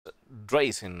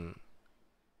Racing.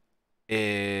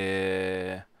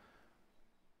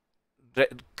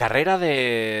 Carrera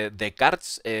de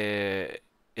karts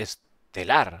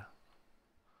estelar.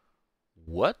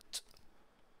 What?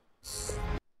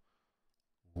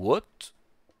 What?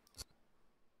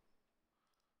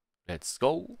 Let's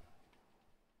go.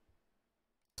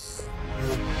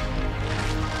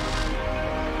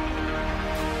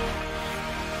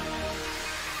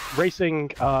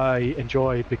 Racing I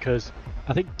enjoy because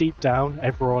I think deep down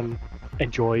everyone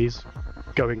enjoys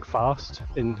going fast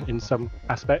in some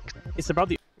aspects. It's about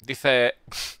the Dice,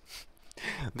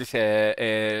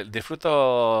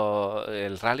 disfruto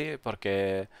el rally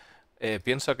porque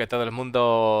pienso que todo el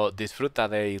mundo disfruta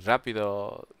de ir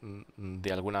rápido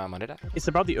de alguna manera. It's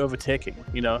about the overtaking,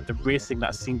 you know, the racing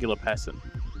that singular person.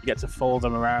 You get to follow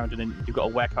them around and then you've got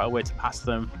to work out a way to pass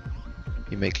them.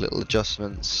 You make little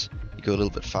adjustments, you go a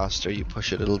little bit faster, you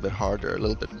push it a little bit harder, a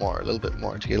little bit more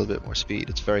to get a little bit more speed.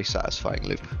 It's a very satisfying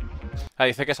loop.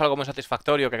 Dice que es algo muy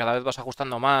satisfactorio, que cada vez vas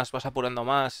ajustando más, vas apurando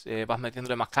más, vas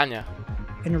metiéndole más caña.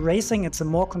 In racing, it's a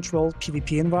more controlled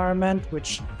PvP environment,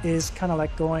 which is kind of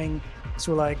like going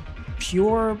to like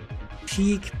pure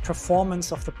peak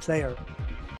performance of the player.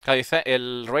 Claro, dice,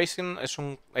 el racing es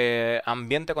un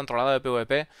ambiente controlado de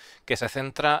PvP que se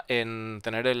centra en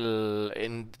tener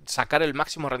en sacar el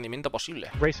máximo rendimiento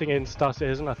posible. Racing in Star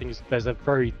Citizen, I think there's a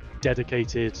very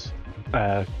dedicated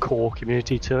core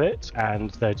community to it,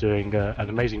 and they're doing an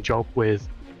amazing job with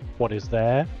what is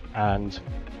there, and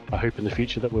I hope in the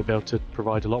future that we'll be able to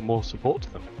provide a lot more support to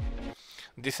them.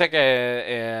 Dice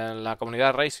que la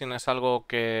comunidad racing es algo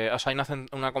que, o sea, hay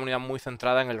una comunidad muy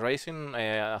centrada en el racing,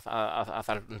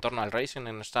 en torno al racing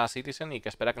en Star Citizen, y que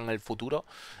espera que en el futuro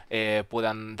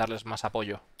puedan darles más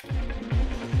apoyo.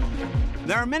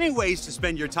 There are many ways to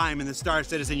spend your time in the Star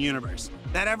Citizen universe.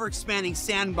 That ever-expanding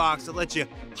sandbox that lets you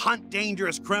hunt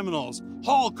dangerous criminals,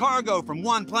 haul cargo from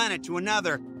one planet to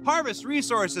another, harvest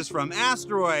resources from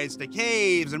asteroids to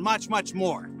caves, and much, much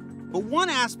more. But one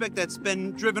aspect that's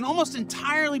been driven almost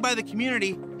entirely by the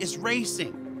community is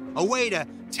racing, a way to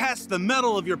test the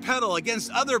mettle of your pedal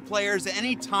against other players at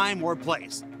any time or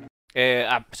place.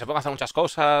 Se pueden hacer muchas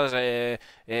cosas,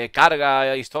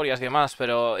 carga, historias y demás,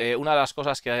 pero una de las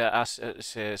cosas que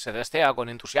se desea con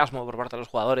entusiasmo por parte de los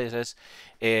jugadores es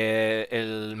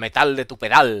el metal de tu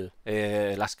pedal,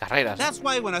 las carreras. That's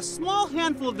why when a small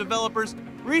handful of developers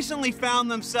recently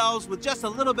found themselves with just a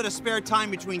little bit of spare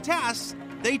time between tasks,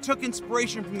 they took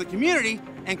inspiration from the community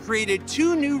and created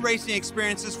 2 new racing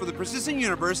experiences for the persistent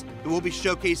universe that we'll be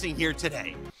showcasing here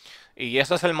today. Y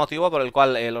ese es el motivo por el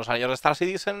cual los desarrolladores de Star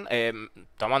Citizen,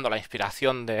 tomando la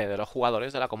inspiración de los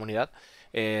jugadores, de la comunidad,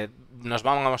 nos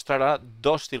van a mostrar ahora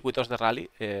 2 circuitos de rally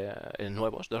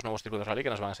nuevos, 2 nuevos circuitos de rally que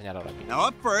nos van a enseñar ahora aquí. Now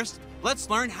up first, let's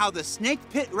learn how the Snake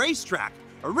Pit Racetrack,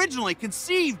 originally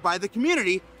conceived by the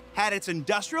community, had its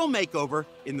industrial makeover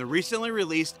in the recently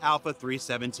released Alpha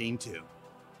 3.17.2.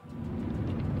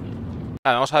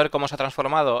 Vamos a ver cómo se ha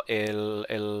transformado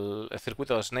el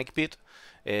circuito de Snake Pit,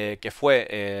 que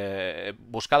fue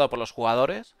buscado por los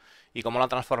jugadores, y cómo lo han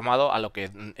transformado a lo que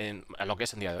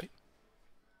es en día de hoy.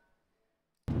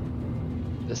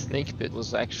 The Snake Pit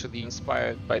was actually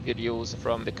inspired by videos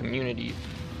from the community.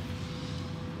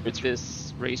 It's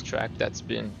this racetrack that's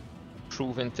been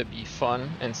proven to be fun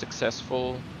and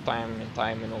successful time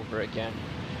and over again.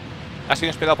 Ha sido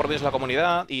inspirado por vídeos de la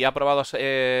comunidad y ha probado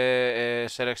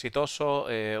ser exitoso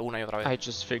una y otra vez. I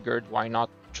just figured why not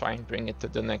try and bring it to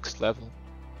the next level.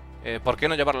 ¿Por qué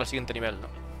no llevarlo al siguiente nivel, no?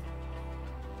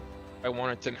 I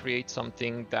wanted to create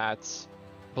something that's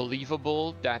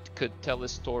believable, that could tell a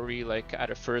story like at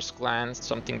a first glance,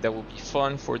 something that would be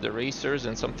fun for the racers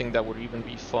and something that would even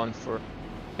be fun for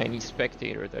any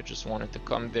spectator that just wanted to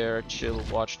come there, chill,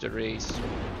 watch the race.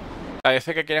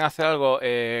 Parece que quieren hacer algo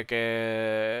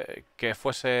que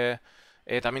fuese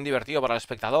también divertido para el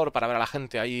espectador, para ver a la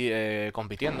gente ahí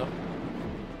compitiendo.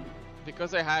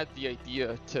 Because I had the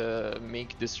idea to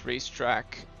make this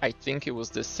racetrack, I think it was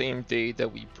the same day that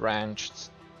we branched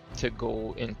to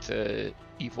go into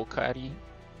Evocati.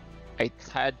 I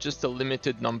had just a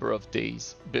limited number of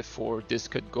days before this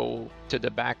could go to the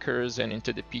backers and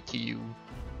into the PTU.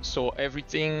 So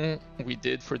everything we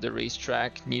did for the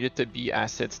racetrack needed to be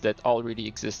assets that already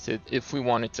existed if we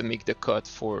wanted to make the cut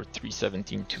for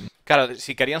 3.17.2. Claro,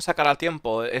 si querían sacar al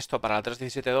tiempo esto para la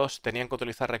 3.17.2, tenían que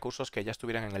utilizar recursos que ya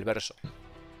estuvieran en el verso.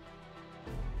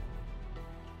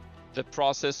 The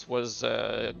process was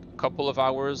a couple of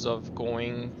hours of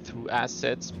going through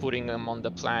assets, putting them on the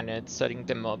planet, setting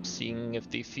them up, seeing if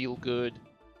they feel good.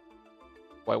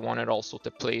 I wanted also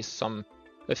to place some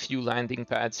a few landing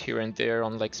pads here and there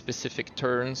on like specific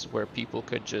turns where people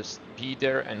could just be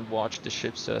there and watch the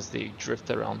ships as they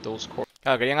drift around those corners.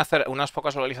 Claro, querían hacer unas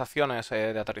pocas localizaciones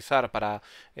de aterrizar para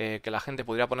que la gente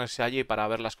pudiera ponerse allí para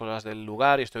ver las cosas del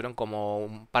lugar, y estuvieron como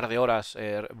un par de horas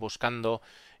buscando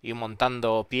y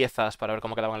montando piezas para ver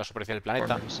cómo quedaban en la superficie del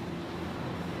planeta.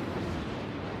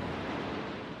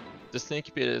 The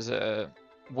snake pit is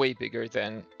way bigger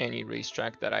than any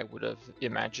racetrack that I would have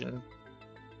imagined.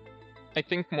 I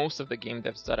think most of the game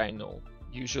devs that I know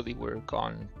usually work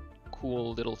on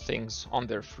cool little things on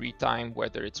their free time,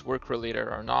 whether it's work related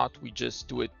or not. We just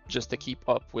do it just to keep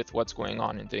up with what's going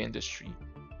on in the industry.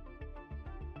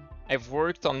 I've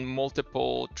worked on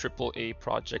multiple AAA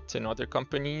projects in other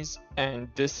companies, and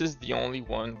this is the only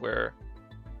one where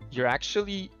you're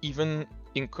actually even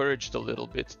encouraged a little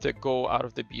bit to go out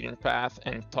of the beaten path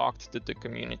and talk to the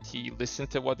community, listen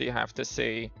to what they have to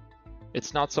say.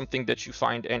 It's not something that you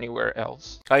find anywhere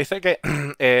else. Dice que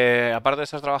aparte de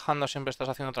estar trabajando, siempre estás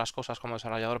haciendo otras cosas como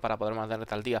desarrollador para poder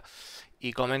mantenerte al día.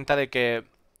 Y comenta de que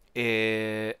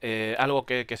algo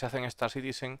que se hace en Star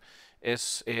Citizen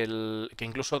es que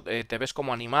incluso te ves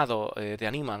como animado, te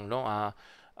animan, ¿no?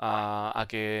 a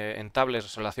que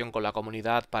entables relación con la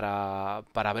comunidad para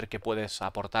ver qué puedes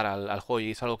aportar al juego,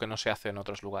 y es algo que no se hace en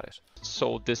otros lugares.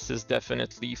 So this is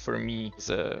definitely for me it's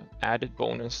a added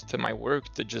bonus to my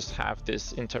work to just have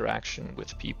this interaction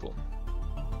with people.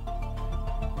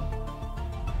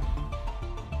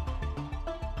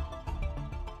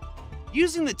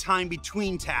 Using the time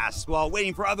between tasks while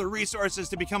waiting for other resources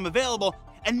to become available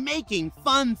and making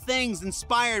fun things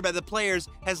inspired by the players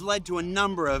has led to a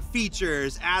number of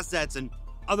features, assets, and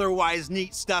otherwise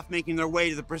neat stuff making their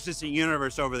way to the persistent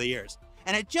universe over the years.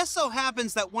 And it just so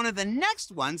happens that one of the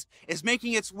next ones is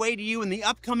making its way to you in the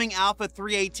upcoming Alpha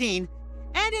 318,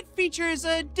 and it features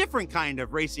a different kind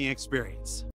of racing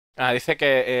experience. Dice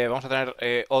que vamos a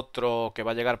tener otro que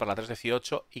va a llegar para la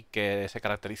 318 y que se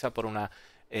caracteriza por una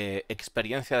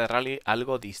experiencia de rally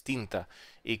algo distinta,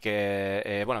 y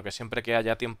que bueno, que siempre que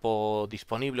haya tiempo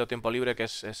disponible o tiempo libre, que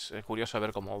es curioso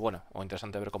ver cómo, bueno, o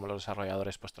interesante ver cómo los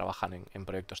desarrolladores pues trabajan en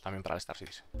proyectos también para el Star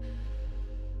Citizen.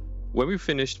 When we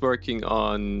finished working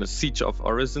on Siege of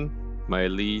Orison, my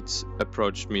lead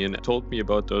approached me and told me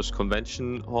about those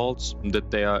convention halls, that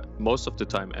they are most of the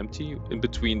time empty in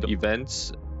between the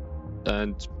events,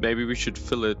 and maybe we should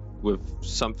fill it with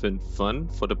something fun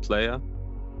for the player.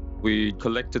 We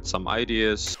collected some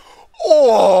ideas.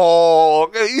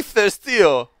 ¡Oh! ¿Qué dices,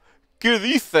 tío? ¿Qué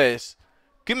dices?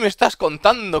 ¿Qué me estás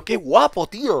contando? ¡Qué guapo,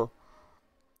 tío!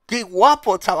 ¡Qué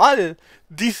guapo, chaval!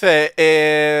 Dice,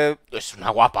 es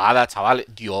una guapada, chaval.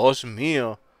 Dios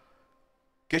mío.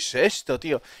 ¿Qué es esto,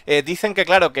 tío? Dicen que,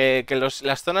 claro, que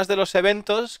las zonas de los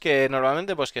eventos, que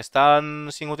normalmente pues que están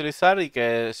sin utilizar, y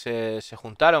que se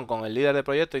juntaron con el líder de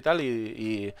proyecto y tal,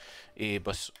 y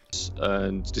pues...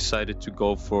 And decided to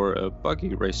go for a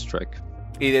buggy racetrack.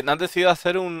 Y han decidido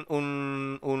hacer una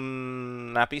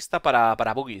pista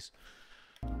para buggies.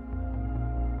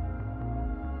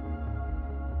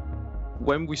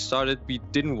 When we started, we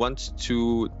didn't want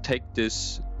to take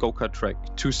this go-kart track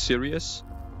too serious.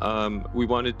 We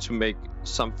wanted to make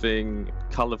something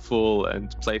colorful and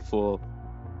playful.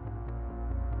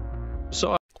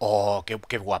 So Oh,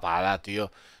 qué guapada,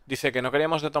 tío. Dice que no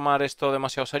queríamos de tomar esto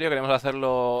demasiado serio, queríamos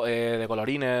hacerlo de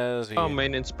colorines. our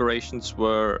main inspirations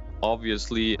were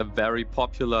obviously a very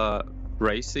popular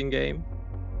racing game.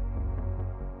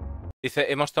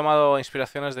 Dice, hemos tomado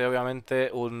inspiraciones de, obviamente,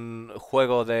 un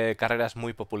juego de carreras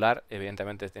muy popular.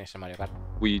 Evidentemente tenéis el Mario Kart.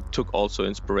 We took also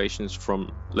inspirations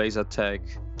from laser tag,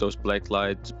 those black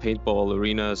lights, paintball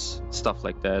arenas, stuff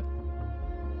like that.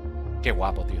 Qué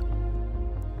guapo, tío.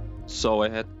 So I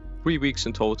had 3 weeks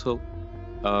in total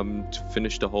to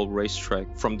finish the whole racetrack,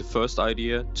 from the first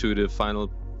idea to the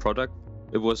final product.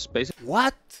 It was basically...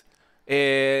 ¿What?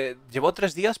 Llevó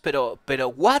 3 días, pero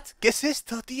 ¿what? ¿Qué es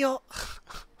esto, tío?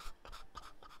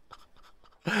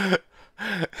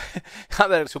 A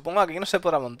ver, supongo que aquí no se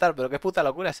podrá montar, pero qué puta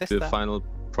locura es the esta. final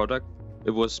product.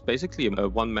 It was basically a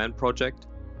one-man project.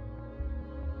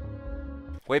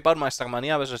 Wipeout Master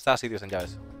Manía versus Star Citizen, ya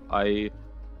ves. I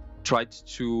tried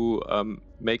to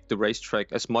make the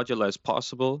racetrack as modular as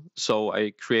possible, so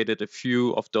I created a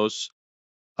few of those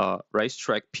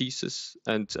racetrack pieces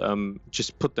and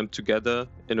just put them together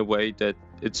in a way that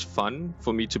it's fun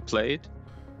for me to play it.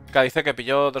 Dice que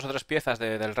pilló 2 o 3 piezas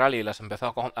del rally y las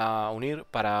empezó a unir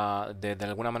para, de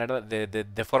alguna manera,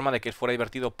 de forma de que fuera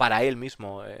divertido para él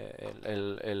mismo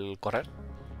el correr.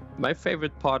 My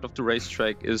favorite part of the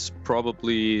racetrack is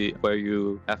probably where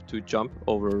you have to jump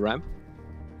over a ramp.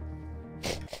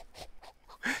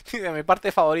 Mi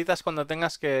parte favorita es cuando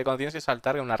tienes que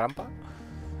saltar en una rampa.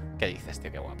 ¿Qué dices,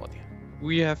 tío? Qué guapo, tío.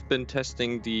 We have been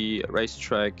testing the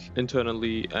racetrack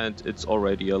internally and it's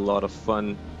already a lot of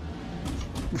fun.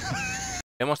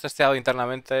 Hemos testeado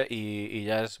internamente y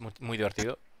ya es muy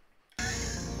divertido.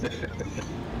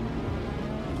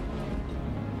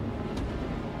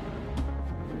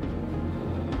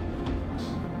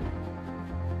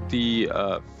 The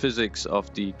physics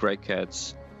of the Grey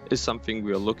Cats is something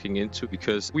we are looking into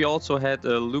because we also had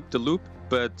a loop-the-loop,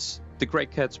 but the Grey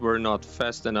Cats were not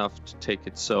fast enough to take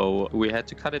it, so we had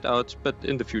to cut it out, but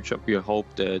in the future we hope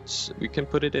that we can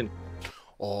put it in.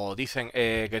 O dicen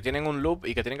que tienen un loop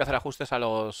y que tienen que hacer ajustes a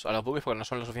los buggies porque no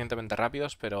son lo suficientemente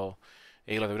rápidos, pero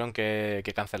y lo tuvieron que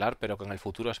cancelar, pero que en el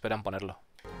futuro esperan ponerlo.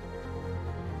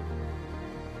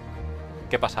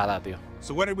 Qué pasada, tío.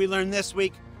 So what did we learn this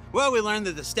week? Well, we learned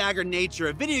that the staggered nature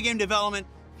of video game development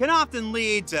can often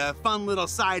lead to fun little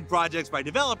side projects by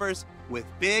developers with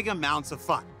big amounts of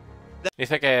fun.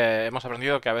 Dice que hemos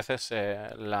aprendido que a veces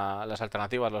las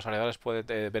alternativas, los aliados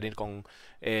pueden venir con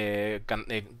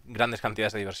grandes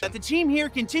cantidades de diversión. That the team here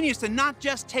continues to not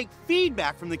just take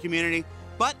feedback from the community,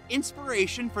 but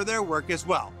inspiration for their work as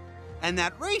well. And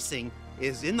that racing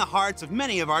is in the hearts of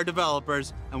many of our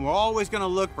developers, and we're always going to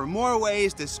look for more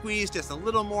ways to squeeze just a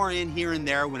little more in here and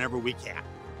there whenever we can.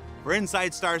 For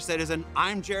Inside Star Citizen,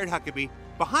 I'm Jared Huckabee.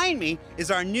 Behind me is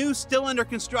our new, still under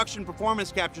construction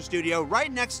performance capture studio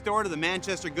right next door to the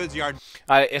Manchester Goods Yard.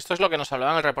 Esto es lo que nos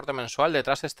hablaba en el reporte mensual.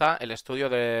 Detrás está el estudio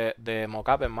de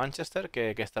mockup en Manchester,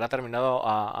 que estará terminado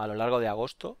a lo largo de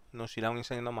agosto. Nos irán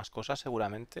enseñando más cosas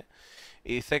seguramente.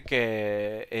 Y dice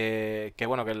que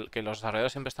los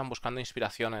desarrolladores siempre están buscando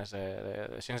inspiraciones,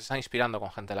 siempre se están inspirando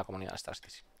con gente de la comunidad de Star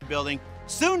Citizen. Building,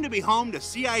 soon to be home to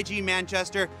CIG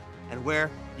Manchester, and where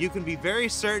you can be very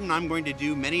certain I'm going to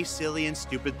do many silly and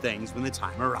stupid things when the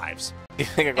time arrives.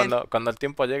 Dice que cuando el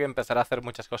tiempo llegue empezará a hacer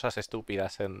muchas cosas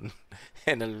estúpidas en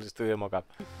el estudio de mockup.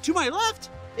 To my left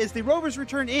is the Rover's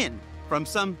Return Inn from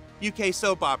some UK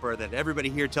soap opera that everybody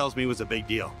here tells me was a big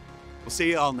deal. We'll see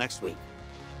you all next week.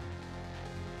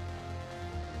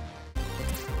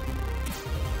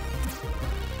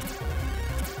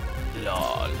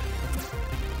 LOL.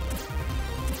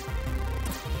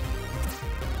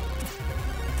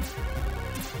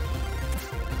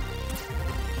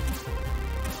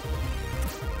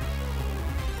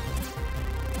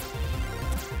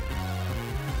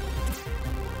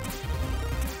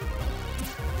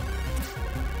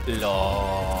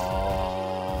 LOL.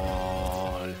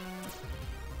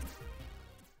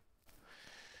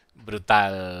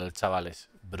 Brutal, chavales.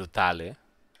 Brutal,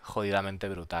 jodidamente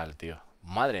brutal, tío.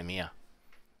 Madre mía.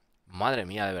 Madre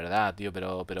mía, de verdad, tío.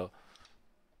 Pero...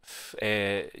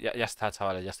 ya está,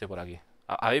 chavales. Ya estoy por aquí.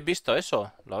 ¿Habéis visto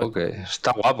eso? Ok,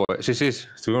 está guapo, Sí,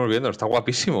 estuvimos viendo. Está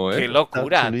guapísimo, Qué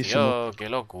locura, tío. Qué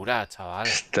locura, chaval.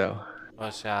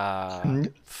 O sea...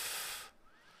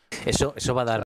 Eso va a dar